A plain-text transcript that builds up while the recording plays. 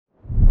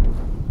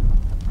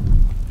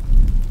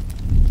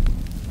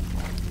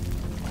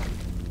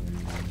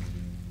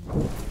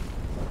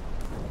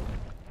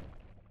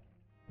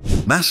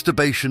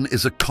Masturbation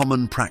is a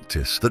common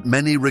practice that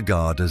many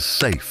regard as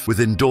safe,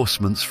 with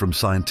endorsements from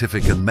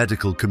scientific and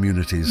medical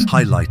communities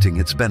highlighting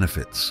its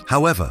benefits.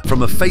 However,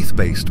 from a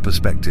faith-based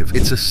perspective,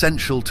 it's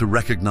essential to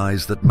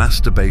recognize that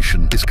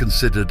masturbation is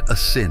considered a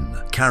sin,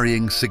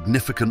 carrying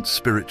significant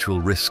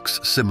spiritual risks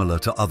similar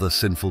to other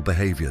sinful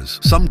behaviors.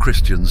 Some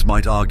Christians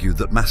might argue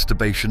that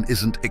masturbation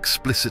isn't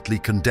explicitly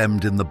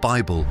condemned in the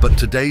Bible, but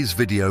today's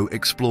video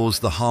explores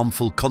the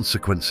harmful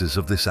consequences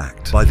of this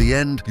act. By the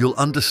end, you'll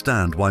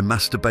understand why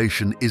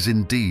masturbation is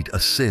indeed a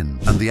sin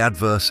and the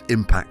adverse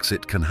impacts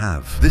it can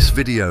have. This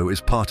video is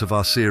part of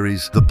our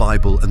series, The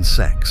Bible and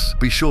Sex.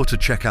 Be sure to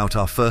check out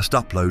our first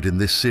upload in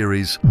this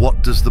series,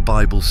 What Does the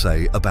Bible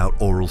Say About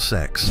Oral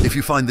Sex? If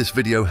you find this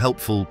video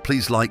helpful,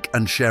 please like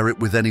and share it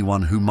with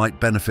anyone who might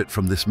benefit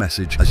from this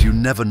message, as you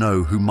never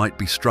know who might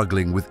be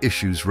struggling with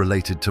issues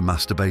related to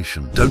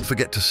masturbation. Don't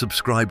forget to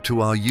subscribe to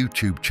our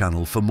YouTube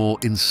channel for more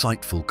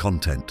insightful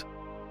content.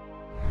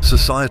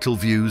 Societal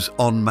views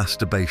on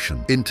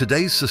masturbation. In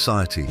today's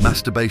society,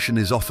 masturbation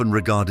is often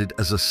regarded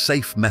as a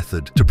safe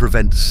method to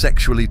prevent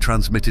sexually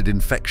transmitted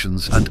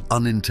infections and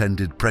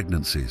unintended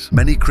pregnancies.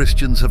 Many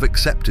Christians have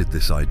accepted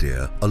this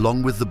idea,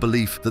 along with the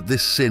belief that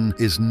this sin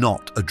is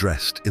not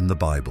addressed in the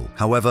Bible.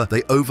 However,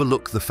 they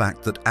overlook the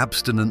fact that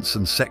abstinence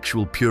and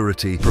sexual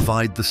purity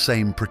provide the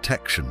same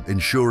protection,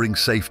 ensuring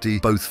safety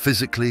both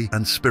physically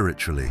and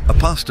spiritually. A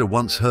pastor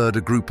once heard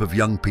a group of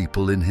young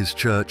people in his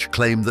church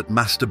claim that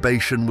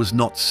masturbation was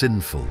not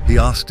sinful. He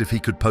asked if he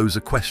could pose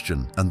a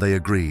question, and they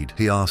agreed.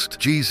 He asked,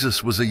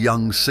 "Jesus was a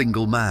young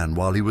single man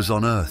while he was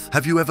on earth.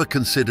 Have you ever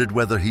considered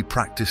whether he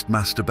practiced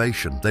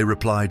masturbation?" They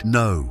replied,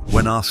 "No."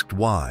 When asked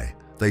why,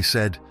 they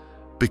said,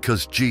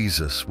 "Because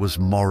Jesus was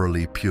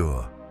morally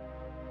pure."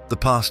 The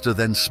pastor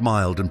then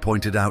smiled and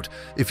pointed out,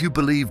 "If you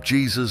believe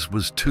Jesus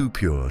was too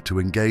pure to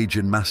engage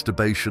in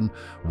masturbation,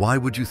 why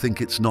would you think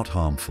it's not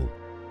harmful?"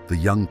 The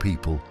young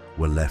people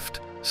were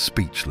left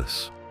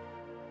speechless.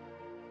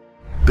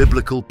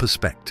 Biblical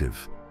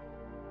perspective.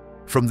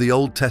 From the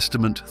Old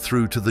Testament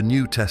through to the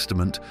New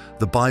Testament,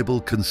 the Bible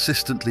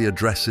consistently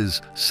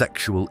addresses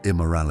sexual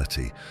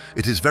immorality.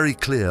 It is very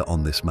clear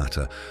on this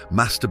matter.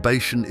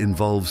 Masturbation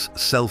involves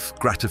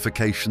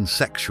self-gratification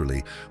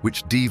sexually,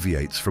 which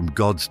deviates from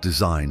God's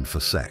design for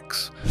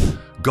sex.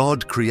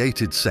 God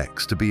created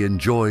sex to be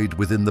enjoyed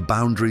within the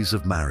boundaries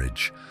of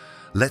marriage.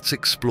 Let's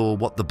explore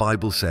what the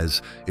Bible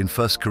says in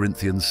 1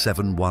 Corinthians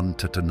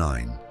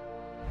 7:1-9.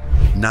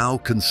 "Now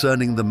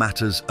concerning the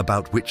matters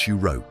about which you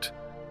wrote,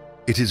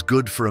 it is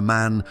good for a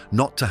man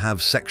not to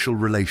have sexual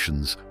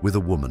relations with a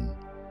woman.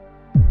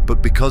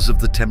 But because of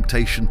the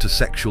temptation to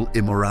sexual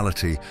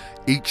immorality,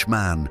 each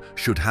man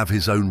should have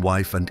his own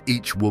wife and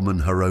each woman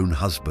her own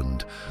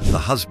husband. The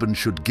husband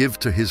should give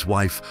to his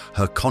wife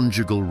her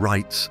conjugal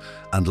rights,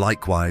 and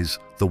likewise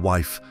the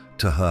wife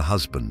to her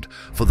husband.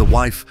 For the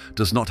wife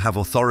does not have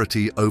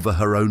authority over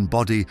her own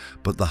body,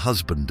 but the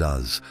husband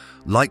does.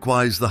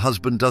 Likewise, the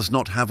husband does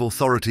not have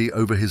authority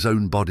over his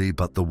own body,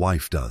 but the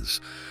wife does.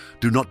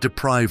 Do not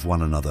deprive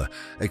one another,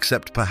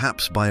 except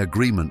perhaps by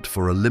agreement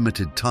for a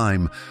limited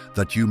time,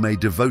 that you may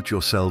devote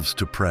yourselves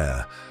to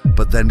prayer,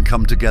 but then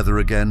come together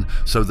again,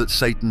 so that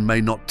Satan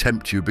may not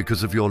tempt you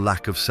because of your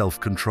lack of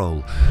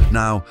self-control.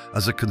 Now,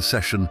 as a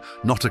concession,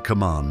 not a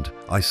command,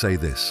 I say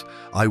this: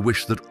 I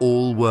wish that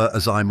all were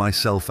as I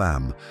myself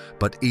am,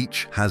 but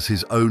each has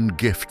his own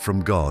gift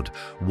from God,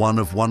 one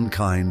of one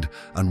kind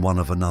and one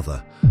of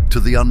another. To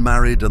the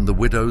unmarried and the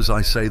widows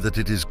I say that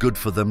it is good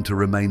for them to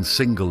remain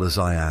single as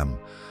I am.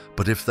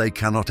 But if they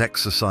cannot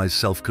exercise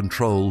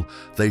self-control,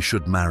 they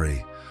should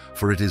marry,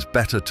 for it is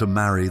better to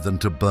marry than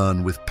to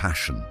burn with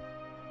passion."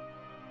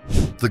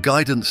 The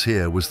guidance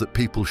here was that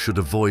people should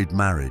avoid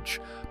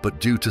marriage, but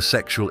due to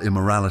sexual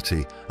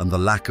immorality and the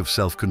lack of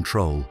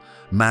self-control,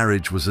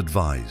 marriage was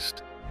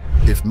advised.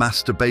 If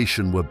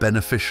masturbation were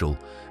beneficial,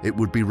 it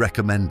would be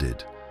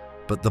recommended,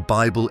 but the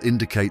Bible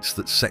indicates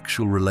that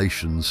sexual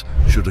relations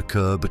should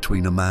occur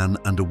between a man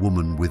and a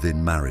woman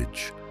within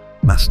marriage.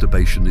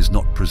 Masturbation is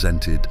not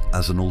presented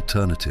as an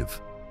alternative.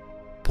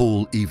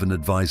 Paul even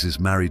advises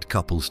married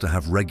couples to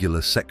have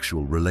regular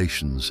sexual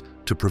relations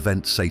to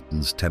prevent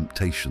Satan's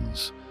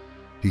temptations.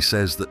 He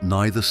says that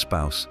neither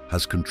spouse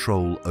has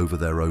control over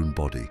their own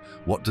body.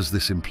 What does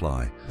this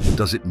imply?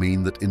 Does it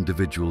mean that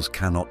individuals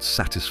cannot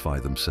satisfy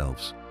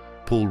themselves?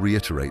 Paul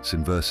reiterates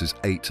in verses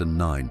 8 and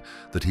 9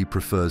 that he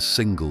prefers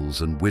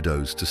singles and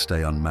widows to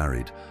stay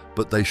unmarried,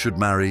 but they should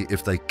marry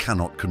if they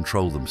cannot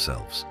control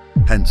themselves.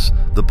 Hence,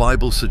 the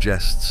Bible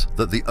suggests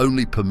that the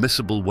only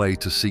permissible way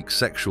to seek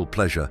sexual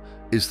pleasure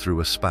is through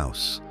a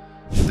spouse.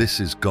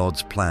 This is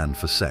God's plan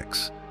for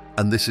sex,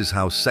 and this is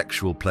how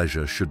sexual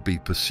pleasure should be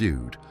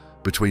pursued,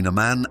 between a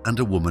man and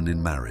a woman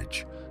in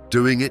marriage.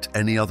 Doing it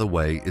any other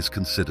way is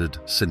considered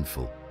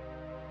sinful.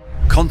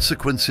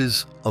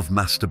 Consequences of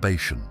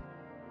masturbation.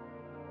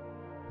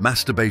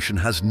 Masturbation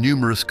has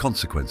numerous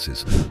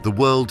consequences. The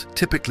world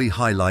typically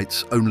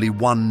highlights only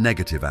one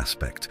negative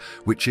aspect,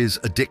 which is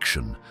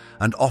addiction,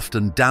 and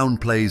often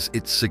downplays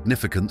its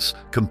significance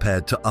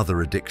compared to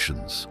other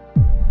addictions.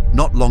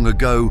 Not long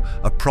ago,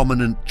 a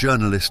prominent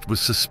journalist was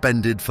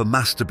suspended for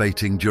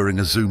masturbating during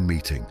a Zoom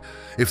meeting.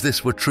 If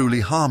this were truly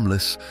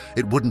harmless,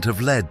 it wouldn't have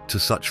led to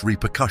such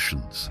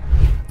repercussions.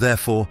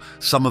 Therefore,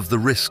 some of the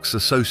risks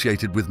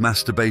associated with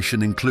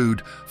masturbation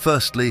include,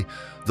 firstly,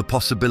 the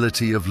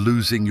possibility of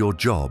losing your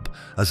job,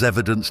 as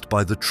evidenced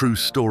by the true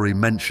story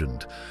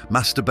mentioned.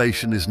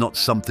 Masturbation is not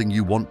something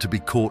you want to be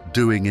caught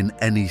doing in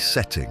any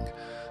setting.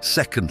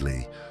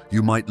 Secondly,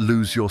 you might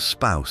lose your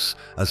spouse,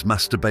 as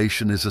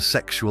masturbation is a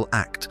sexual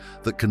act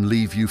that can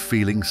leave you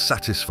feeling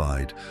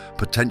satisfied,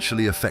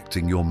 potentially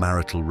affecting your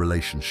marital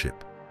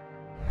relationship.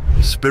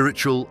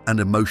 Spiritual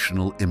and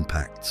emotional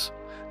impacts.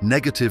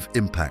 Negative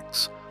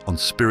impacts on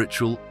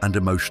spiritual and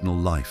emotional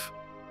life.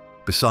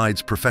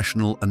 Besides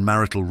professional and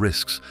marital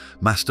risks,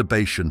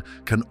 masturbation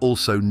can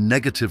also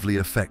negatively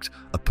affect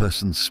a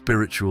person's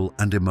spiritual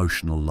and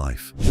emotional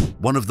life.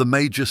 One of the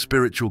major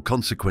spiritual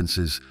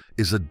consequences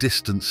is a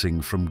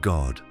distancing from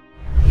God.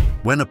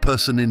 When a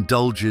person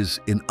indulges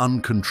in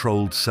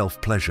uncontrolled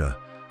self-pleasure,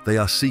 they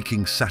are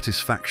seeking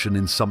satisfaction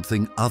in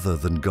something other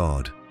than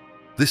God.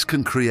 This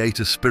can create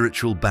a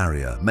spiritual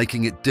barrier,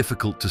 making it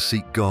difficult to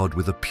seek God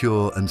with a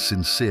pure and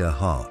sincere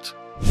heart.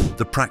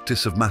 The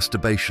practice of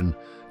masturbation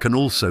can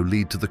also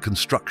lead to the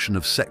construction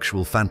of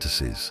sexual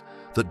fantasies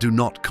that do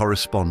not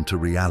correspond to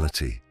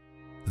reality.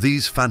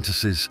 These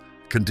fantasies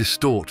can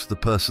distort the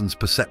person's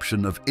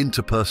perception of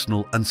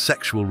interpersonal and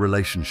sexual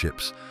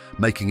relationships,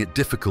 making it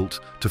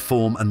difficult to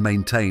form and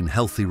maintain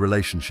healthy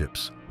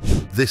relationships.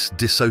 This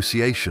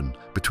dissociation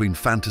between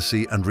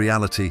fantasy and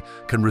reality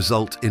can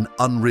result in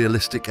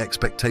unrealistic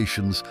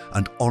expectations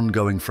and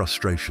ongoing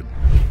frustration.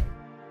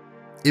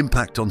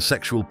 Impact on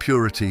sexual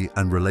purity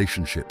and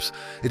relationships.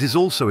 It is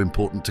also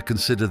important to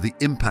consider the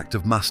impact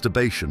of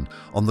masturbation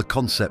on the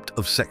concept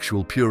of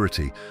sexual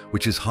purity,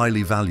 which is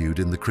highly valued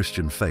in the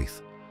Christian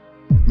faith.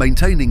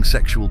 Maintaining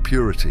sexual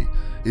purity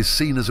is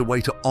seen as a way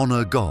to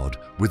honor God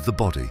with the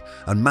body,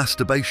 and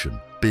masturbation,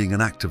 being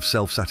an act of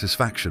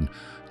self-satisfaction,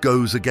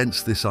 goes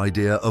against this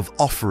idea of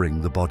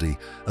offering the body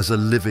as a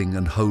living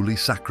and holy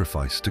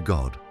sacrifice to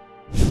God.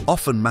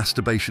 Often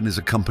masturbation is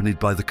accompanied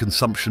by the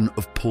consumption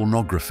of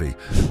pornography,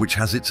 which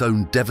has its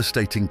own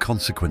devastating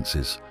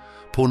consequences.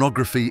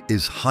 Pornography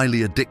is highly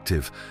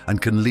addictive and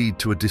can lead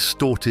to a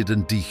distorted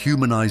and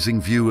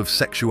dehumanizing view of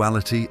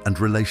sexuality and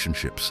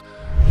relationships.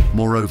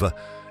 Moreover,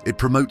 it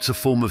promotes a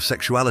form of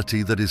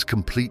sexuality that is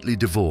completely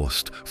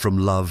divorced from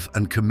love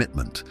and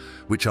commitment,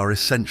 which are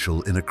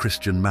essential in a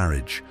Christian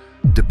marriage.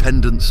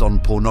 Dependence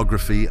on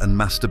pornography and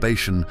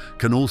masturbation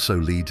can also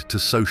lead to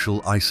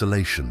social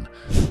isolation.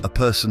 A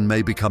person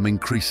may become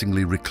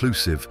increasingly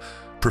reclusive,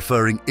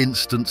 preferring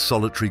instant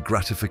solitary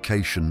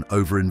gratification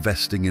over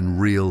investing in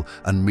real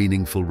and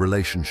meaningful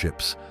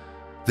relationships.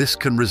 This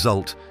can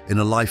result in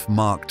a life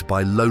marked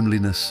by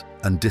loneliness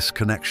and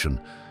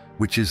disconnection,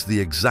 which is the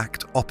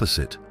exact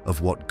opposite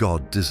of what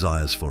God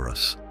desires for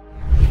us.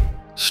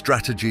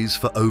 Strategies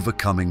for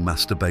overcoming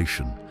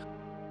masturbation.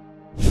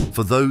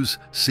 For those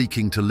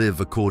seeking to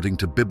live according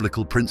to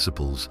biblical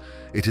principles,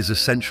 it is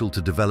essential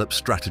to develop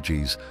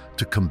strategies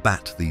to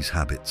combat these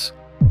habits.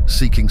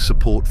 Seeking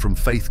support from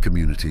faith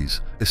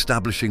communities,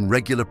 establishing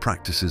regular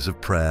practices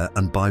of prayer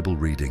and Bible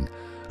reading,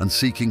 and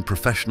seeking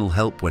professional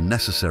help when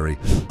necessary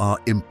are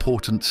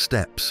important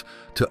steps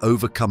to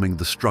overcoming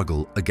the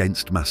struggle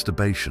against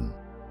masturbation.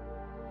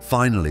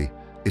 Finally,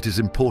 it is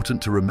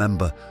important to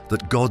remember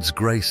that God's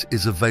grace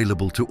is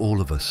available to all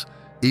of us.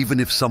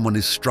 Even if someone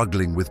is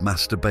struggling with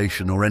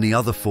masturbation or any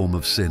other form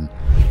of sin,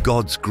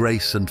 God's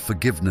grace and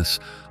forgiveness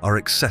are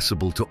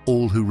accessible to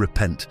all who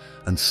repent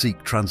and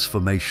seek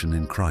transformation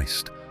in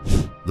Christ.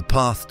 The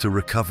path to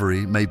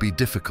recovery may be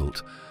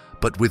difficult,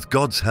 but with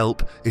God's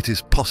help, it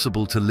is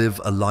possible to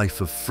live a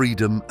life of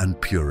freedom and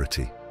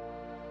purity.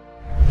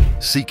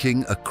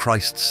 Seeking a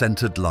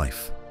Christ-centered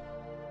life.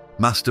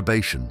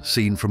 Masturbation,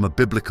 seen from a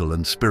biblical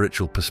and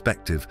spiritual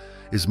perspective,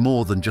 is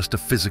more than just a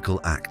physical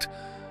act.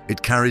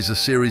 It carries a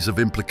series of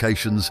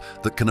implications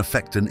that can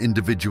affect an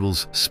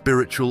individual's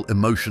spiritual,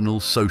 emotional,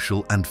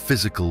 social, and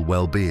physical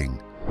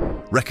well-being.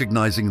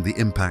 Recognizing the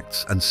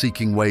impacts and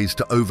seeking ways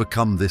to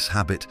overcome this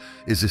habit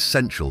is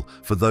essential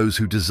for those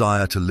who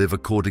desire to live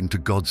according to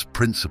God's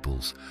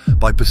principles.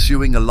 By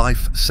pursuing a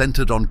life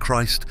centered on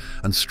Christ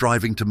and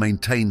striving to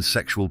maintain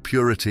sexual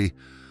purity,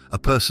 a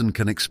person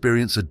can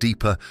experience a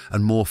deeper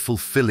and more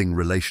fulfilling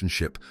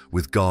relationship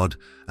with God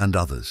and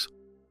others.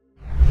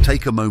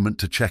 Take a moment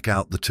to check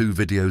out the 2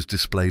 videos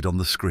displayed on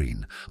the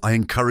screen. I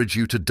encourage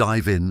you to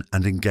dive in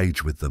and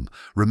engage with them.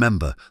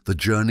 Remember, the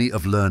journey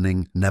of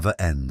learning never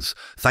ends.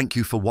 Thank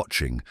you for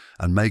watching,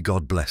 and may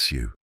God bless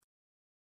you.